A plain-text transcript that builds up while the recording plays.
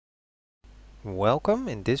Welcome.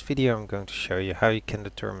 In this video I'm going to show you how you can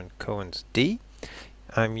determine Cohen's d.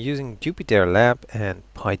 I'm using JupyterLab and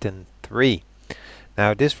Python 3.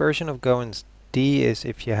 Now this version of Cohen's d is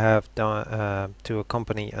if you have done to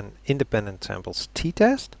accompany an independent samples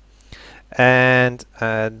t-test. And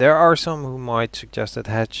there are some who might suggest that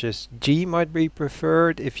Hatch's G might be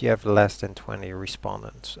preferred if you have less than 20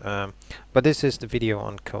 respondents. But this is the video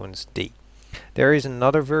on Cohen's d. There is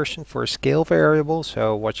another version for a scale variable,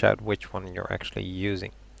 so watch out which one you're actually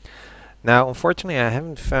using. Now, unfortunately, I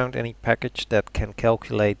haven't found any package that can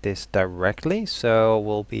calculate this directly, so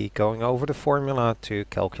we'll be going over the formula to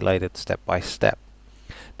calculate it step by step.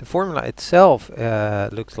 The formula itself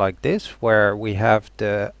looks like this, where we have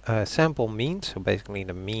the sample mean, so basically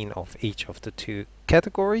the mean of each of the two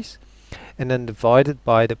categories, and then divided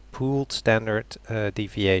by the pooled standard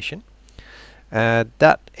deviation.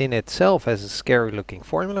 That in itself has a scary looking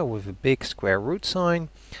formula with a big square root sign.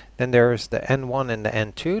 Then there's the n1 and the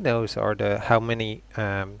n2. Those are the how many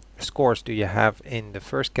scores do you have in the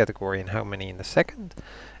first category and how many in the second.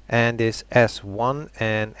 And this s1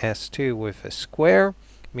 and s2 with a square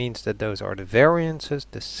means that those are the variances,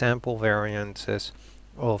 the sample variances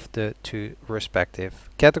of the two respective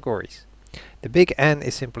categories. The big N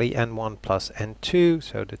is simply n1 plus n2,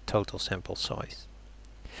 so the total sample size.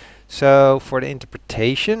 So for the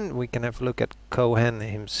interpretation, we can have a look at Cohen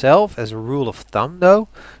himself as a rule of thumb though.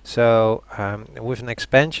 So with an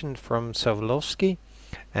expansion from Sovolowski,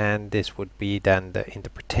 and this would be then the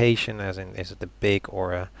interpretation as in is it a big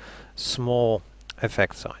or a small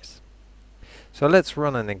effect size. So let's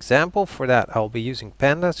run an example. For that I'll be using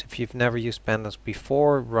pandas. If you've never used pandas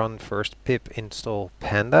before, run first pip install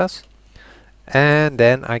pandas. And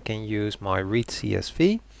then I can use my read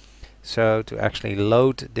CSV. So to actually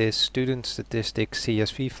load this student statistics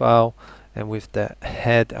CSV file, and with the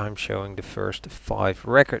head I'm showing the first 5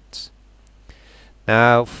 records.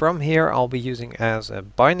 Now from here I'll be using as a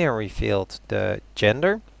binary field the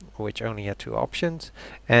gender, which only had 2 options,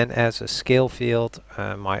 and as a scale field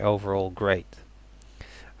my overall grade.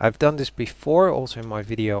 I've done this before also in my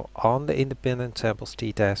video on the independent samples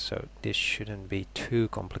t-test, so this shouldn't be too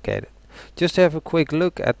complicated. Just to have a quick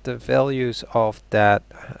look at the values of that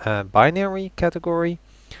binary category,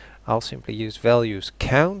 I'll simply use values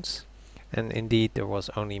counts, and indeed there was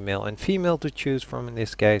only male and female to choose from in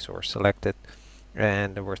this case, or selected,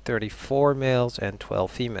 and there were 34 males and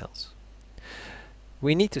 12 females.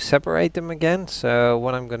 We need to separate them again, so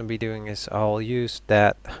what I'm going to be doing is I'll use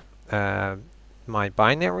that my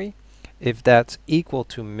binary. If that's equal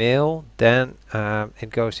to male, then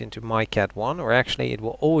it goes into mycat1, or actually it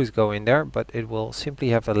will always go in there, but it will simply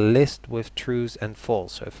have a list with trues and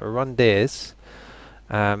false. So if I run this,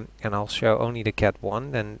 and I'll show only the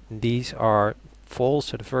cat1, then these are false.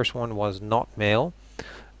 So the first one was not male.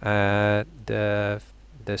 The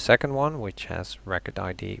second one, which has record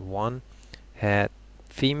ID 1, had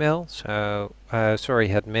female, so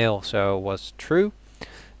had male, so was true.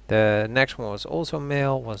 The next one was also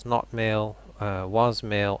male, was not male, was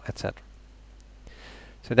male, etc.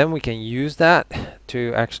 So then we can use that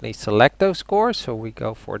to actually select those scores. So we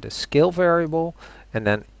go for the scale variable, and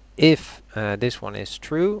then if this one is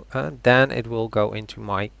true, then it will go into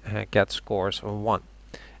my get scores 1.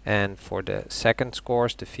 And for the second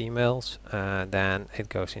scores, the females, then it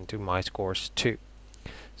goes into my scores 2.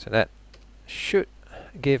 So that should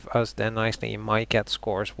give us then nicely in my get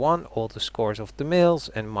scores 1 all the scores of the males,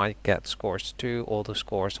 and my get scores 2 all the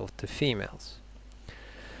scores of the females.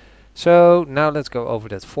 So now let's go over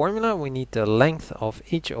that formula. We need the length of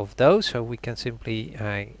each of those, so we can simply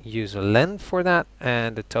use a len for that,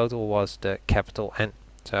 and the total was the capital N.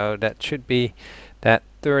 So that should be that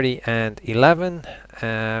 30 and 11.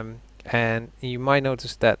 And you might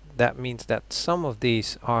notice that that means that some of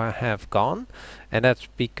these have gone, and that's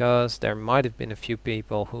because there might have been a few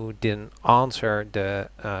people who didn't answer the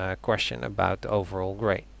question about the overall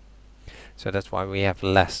grade. So that's why we have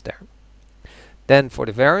less there. Then for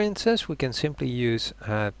the variances, we can simply use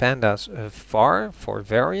pandas var for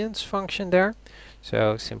variance function there.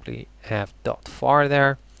 So simply have dot var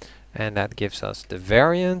there, and that gives us the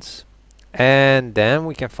variance. And then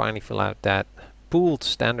we can finally fill out that pooled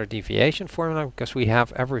standard deviation formula, because we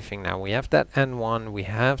have everything now. We have that n1, we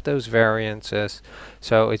have those variances,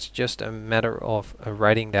 so it's just a matter of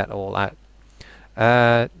writing that all out.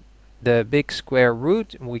 The big square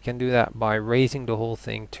root, we can do that by raising the whole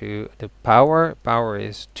thing to the power. Power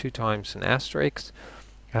is 2 times an asterisk,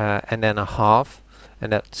 and then a half,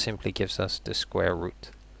 and that simply gives us the square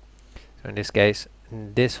root. So in this case,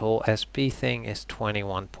 this whole SP thing is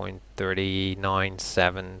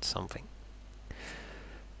 21.397 something.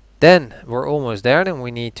 Then we're almost there. Then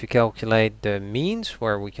we need to calculate the means,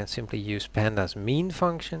 where we can simply use pandas mean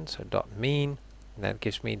function. So dot mean, and that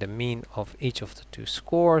gives me the mean of each of the two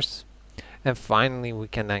scores. And finally we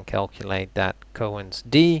can then calculate that Cohen's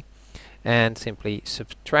d and simply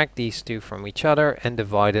subtract these two from each other and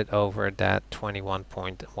divide it over that 21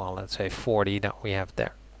 point, well, let's say 40 that we have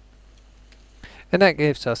there. And that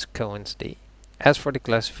gives us Cohen's d. As for the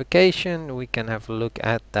classification, we can have a look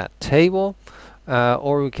at that table,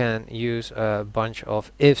 or we can use a bunch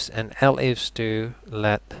of ifs and elifs to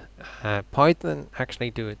let Python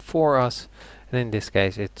actually do it for us. And in this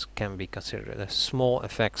case, it can be considered a small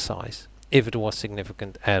effect size, if it was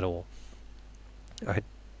significant at all. I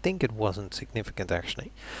think it wasn't significant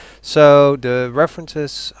actually. So the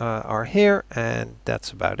references are here, and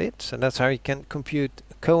that's about it. So that's how you can compute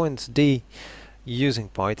Cohen's d using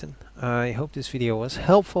Python. I hope this video was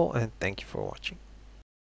helpful, and thank you for watching.